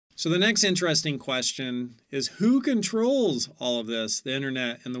So the next interesting question is, who controls all of this, the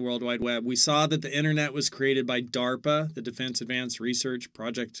internet and the World Wide Web? We saw that the internet was created by DARPA, the Defense Advanced Research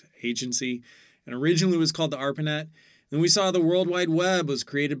Project Agency, and originally was called the ARPANET. Then we saw the World Wide Web was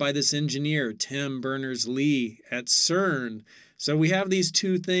created by this engineer, Tim Berners-Lee, at CERN. So we have these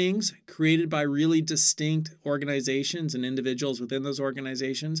two things created by really distinct organizations and individuals within those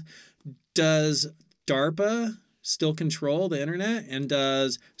organizations. Does DARPA still control the internet? And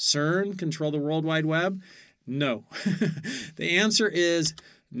does CERN control the World Wide Web? No. The answer is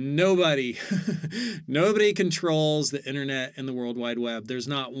nobody. Nobody controls the internet and the World Wide Web. There's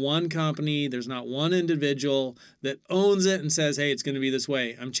not one company, there's not one individual that owns it and says, hey, it's going to be this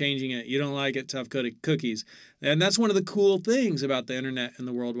way. I'm changing it. You don't like it, tough cookies. And that's one of the cool things about the internet and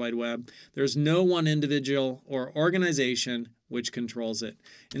the World Wide Web. There's no one individual or organization which controls it.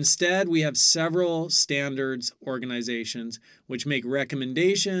 Instead, we have several standards organizations which make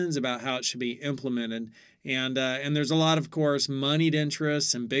recommendations about how it should be implemented. And there's a lot, of course, moneyed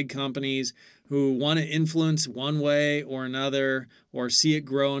interests and big companies who want to influence one way or another or see it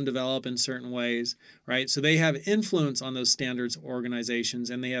grow and develop in certain ways, right? So they have influence on those standards organizations,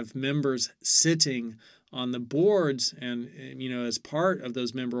 and they have members sitting on the boards and as part of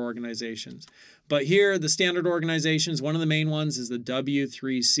those member organizations. But here, the standard organizations, one of the main ones is the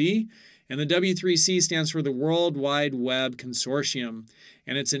W3C, and the W3C stands for the World Wide Web Consortium,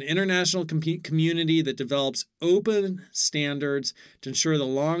 and it's an international community that develops open standards to ensure the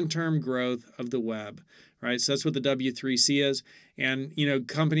long-term growth of the web, right? So that's what the W3C is. And,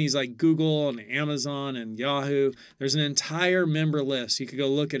 companies like Google and Amazon and Yahoo, there's an entire member list. You could go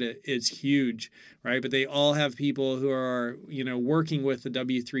look at it. It's huge, right? But they all have people who are, working with the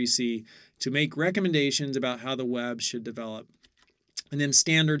W3C to make recommendations about how the web should develop. And then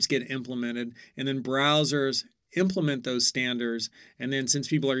standards get implemented, and then browsers implement those standards. And then since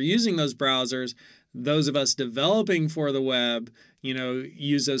people are using those browsers, those of us developing for the web,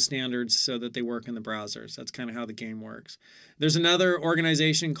 use those standards so that they work in the browsers. That's kind of how the game works. There's another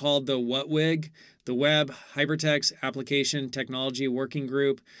organization called the WHATWG, the Web Hypertext Application Technology Working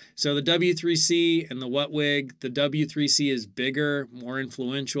Group. So the W3C and the WHATWG, the W3C is bigger, more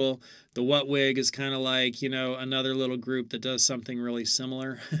influential. The WHATWG is kind of like, another little group that does something really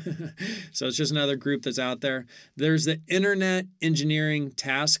similar. So it's just another group that's out there. There's the Internet Engineering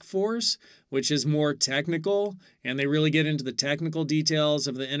Task Force, which is more technical, and they really get into the technical details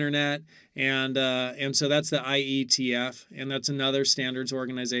of the internet. And so that's the IETF, and that's another standards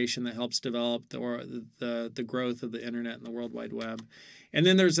organization that helps develop the growth of the internet and the World Wide Web. And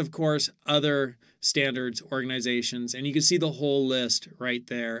then there's, of course, other standards organizations, and you can see the whole list right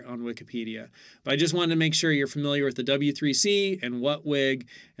there on Wikipedia. But I just wanted to make sure you're familiar with the W3C and WHATWG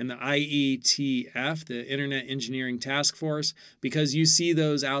and the IETF, the Internet Engineering Task Force, because you see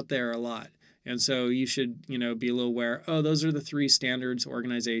those out there a lot. And so you should, be a little aware, oh, those are the three standards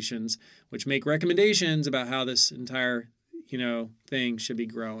organizations which make recommendations about how this entire, thing should be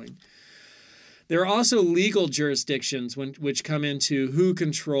growing. There are also legal jurisdictions which come into who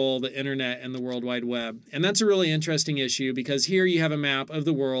control the internet and the World Wide Web. And that's a really interesting issue because here you have a map of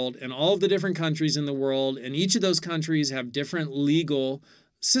the world and all of the different countries in the world, and each of those countries have different legal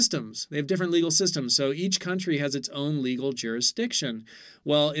systems. They have different legal systems. So each country has its own legal jurisdiction.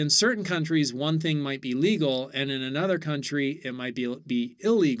 Well, in certain countries, one thing might be legal, and in another country, it might be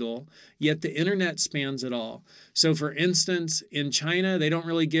illegal, yet the internet spans it all. So for instance, in China, they don't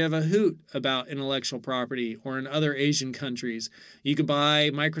really give a hoot about intellectual property, or in other Asian countries. You could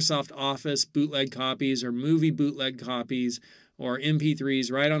buy Microsoft Office bootleg copies or movie bootleg copies or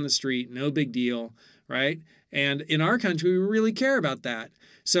MP3s right on the street, no big deal, right? And in our country, we really care about that.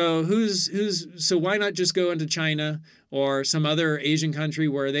 So so why not just go into China or some other Asian country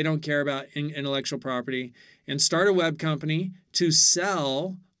where they don't care about intellectual property and start a web company to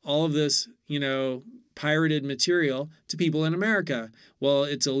sell all of this, pirated material to people in America? Well,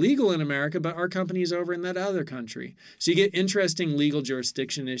 it's illegal in America, but our company is over in that other country. So you get interesting legal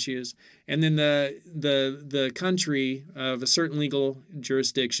jurisdiction issues. And then the country of a certain legal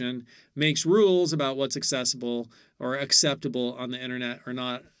jurisdiction makes rules about what's accessible or acceptable on the internet or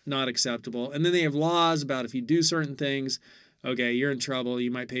not acceptable. And then they have laws about if you do certain things, okay, you're in trouble, you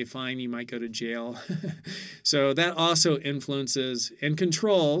might pay a fine, you might go to jail. So that also influences and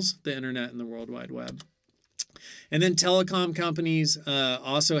controls the internet and the World Wide Web. And then telecom companies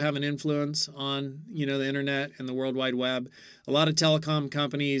also have an influence on, the internet and the World Wide Web. A lot of telecom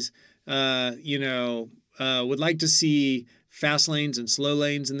companies, would like to see fast lanes and slow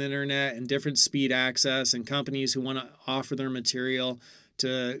lanes in the internet and different speed access, and companies who want to offer their material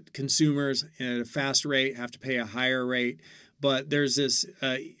to consumers at a fast rate have to pay a higher rate. but there's this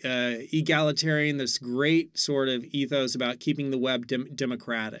egalitarian, this great sort of ethos about keeping the web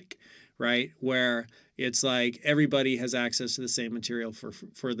democratic, right? Where it's like everybody has access to the same material for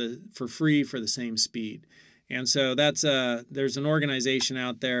free for the same speed. And so that's there's an organization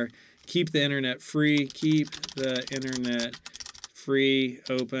out there, Keep the Internet Free, Keep the Internet Free,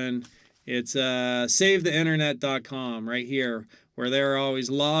 open. It's savetheinternet.com right here, where they're always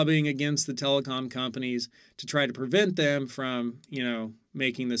lobbying against the telecom companies to try to prevent them from,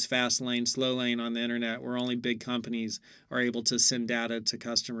 making this fast lane, slow lane on the internet, where only big companies are able to send data to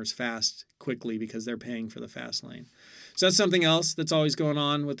customers quickly because they're paying for the fast lane. So that's something else that's always going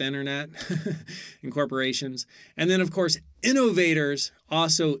on with the internet and corporations. And then, of course, innovators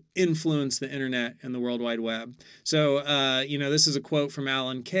also influence the internet and the World Wide Web. So, this is a quote from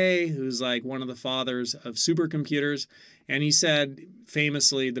Alan Kay, who's like one of the fathers of supercomputers. And he said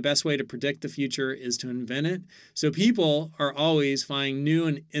famously, the best way to predict the future is to invent it. So people are always finding new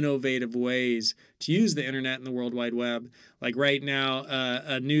and innovative ways to use the internet and the World Wide Web. Like right now,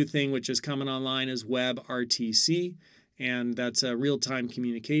 a new thing which is coming online is WebRTC. And that's a real-time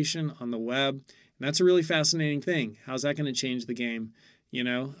communication on the web. And that's a really fascinating thing. How's that going to change the game?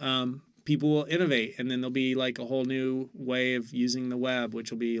 People will innovate, and then there'll be like a whole new way of using the web, which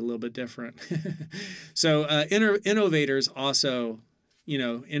will be a little bit different. So innovators also,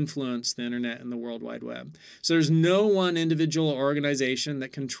 influence the internet and the World Wide Web. So there's no one individual or organization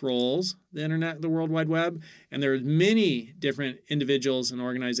that controls the internet and the World Wide Web, and there are many different individuals and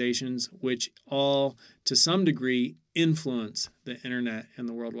organizations which all, to some degree, influence the internet and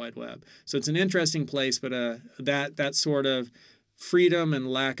the World Wide Web. So it's an interesting place, but that sort of freedom and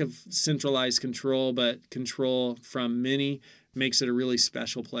lack of centralized control, but control from many, makes it a really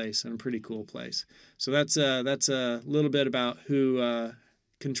special place and a pretty cool place. So that's a little bit about who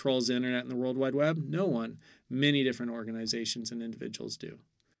controls the internet and the World Wide Web. No one. Many different organizations and individuals do.